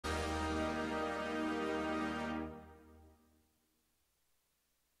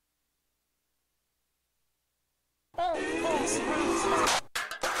Good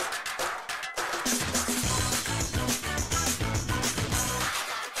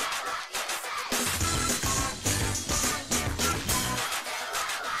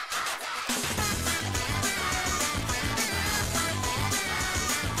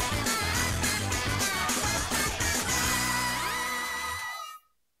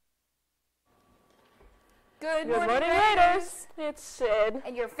morning, Raiders. It's Sid.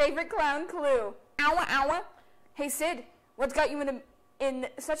 And your favorite clown, Clue. Owa, owa. Hey, Sid, what's got you in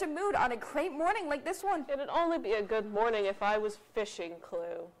such a mood on a great morning like this one? It'd only be a good morning if I was fishing,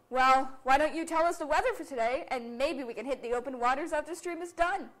 Clue. Well, why don't you tell us the weather for today, and maybe we can hit the open waters after stream is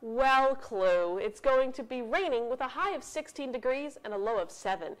done. Well, Clue, it's going to be raining with a high of 16 degrees and a low of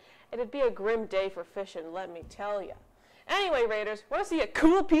 7. It'd be a grim day for fishing, let me tell ya. Anyway, Raiders, want to see a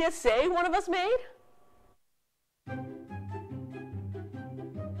cool PSA one of us made?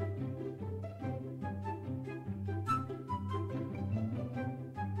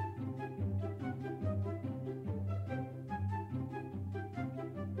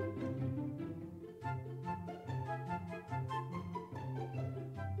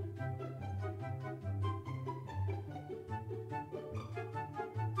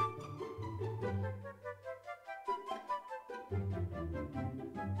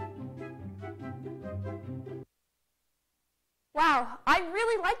 Wow, I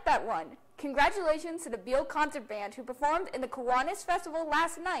really like that one. Congratulations to the Beale Concert Band who performed in the Kiwanis Festival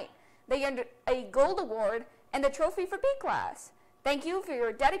last night. They earned a gold award and the trophy for B class. Thank you for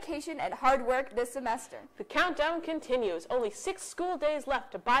your dedication and hard work this semester. The countdown continues. Only 6 school days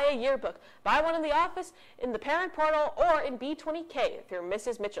left to buy a yearbook. Buy one in the office, in the parent portal, or in B20K if you're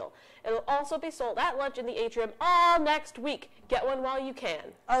Mrs. Mitchell. It'll also be sold at lunch in the atrium all next week. Get one while you can.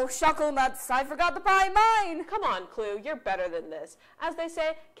 Oh, shuckle nuts, I forgot to buy mine. Come on, Clue, you're better than this. As they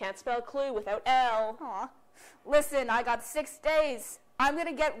say, can't spell Clue without L. Aw. Listen, I got 6 days. I'm going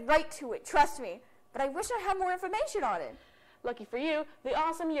to get right to it, trust me. But I wish I had more information on it. Lucky for you, the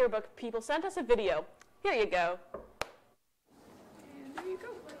awesome yearbook people sent us a video. Here you go. And there you go.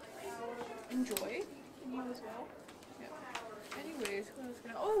 Enjoy. And you as well. Yeah. Anyways, who else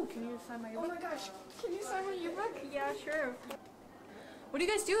gonna... Oh, can you sign my yearbook? Oh my gosh. Can you sign my yearbook? Yeah, sure. What are you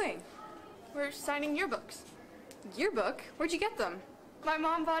guys doing? We're signing yearbooks. Yearbook? Where'd you get them? My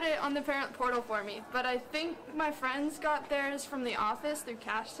mom bought it on the parent portal for me, but I think my friends got theirs from the office through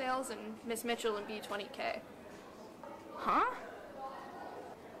cash sales and Miss Mitchell and B20K. Huh?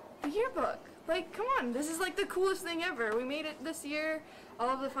 The yearbook. Like, come on, this is like the coolest thing ever. We made it this year. All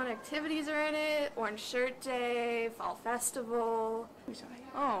of the fun activities are in it. Orange Shirt Day, Fall Festival.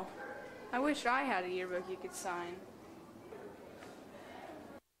 Oh, I wish I had a yearbook you could sign.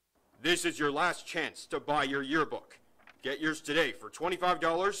 This is your last chance to buy your yearbook. Get yours today for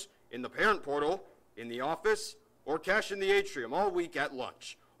 $25 in the parent portal, in the office, or cash in the atrium all week at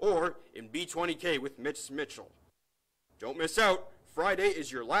lunch, or in B20K with Miss Mitchell. Don't miss out. Friday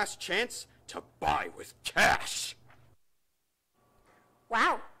is your last chance to buy with cash.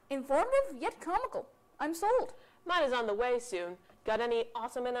 Wow, informative yet comical. I'm sold. Mine is on the way soon. Got any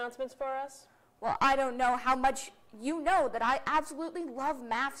awesome announcements for us? Well, I don't know how much you know that I absolutely love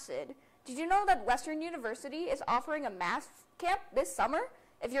math, Sid. Did you know that Western University is offering a math camp this summer?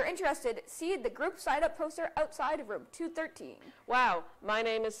 If you're interested, see the group sign-up poster outside of room 213. Wow, my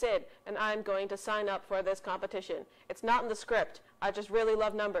name is Sid, and I'm going to sign up for this competition. It's not in the script. I just really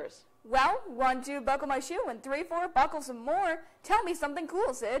love numbers. Well, 1, 2, buckle my shoe, and 3, 4, buckle some more. Tell me something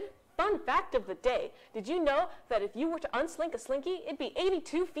cool, Sid. Fun fact of the day. Did you know that if you were to unslink a slinky, it'd be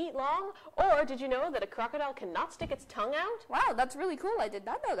 82 feet long? Or did you know that a crocodile cannot stick its tongue out? Wow, that's really cool. I did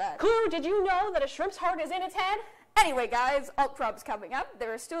not know that. Clue, did you know that a shrimp's heart is in its head? Anyway, guys, Alt Prom's coming up.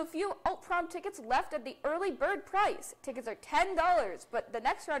 There are still a few Alt Prom tickets left at the early bird price. Tickets are $10, but the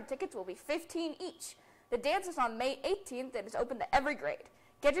next round of tickets will be $15 each. The dance is on May 18th and is open to every grade.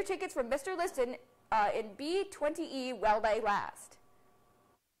 Get your tickets from Mr. Liston in B20E while they last.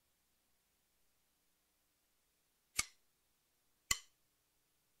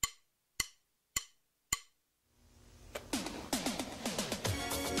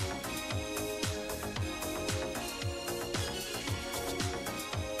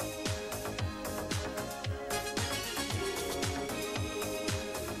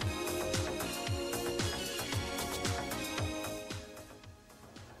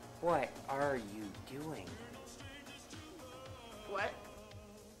 What are you doing? What?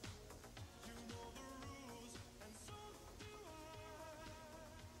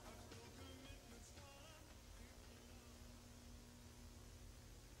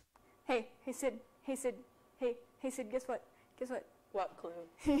 Hey Sid, hey Sid, hey Sid, guess what? Guess what? What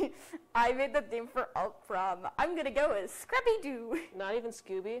clue? I made the theme for Alt Prom. I'm gonna go as Scrappy-Doo. Not even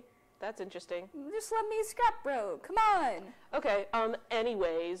Scooby? That's interesting. Just let me scrap, bro. Come on. Okay,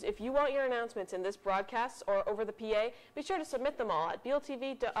 anyways, if you want your announcements in this broadcast or over the PA, be sure to submit them all at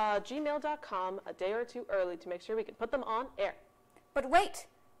bltv@gmail.com a day or two early to make sure we can put them on air. But wait,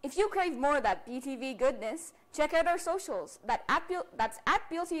 if you crave more of that BTV goodness, check out our socials. That's at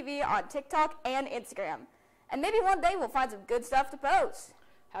BealTV on TikTok and Instagram. And maybe one day we'll find some good stuff to post.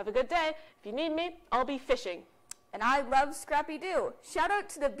 Have a good day. If you need me, I'll be fishing. And I love Scrappy-Doo. Shout out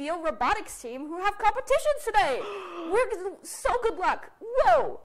to the Beal Robotics team who have competitions today. We're so good luck. Whoa!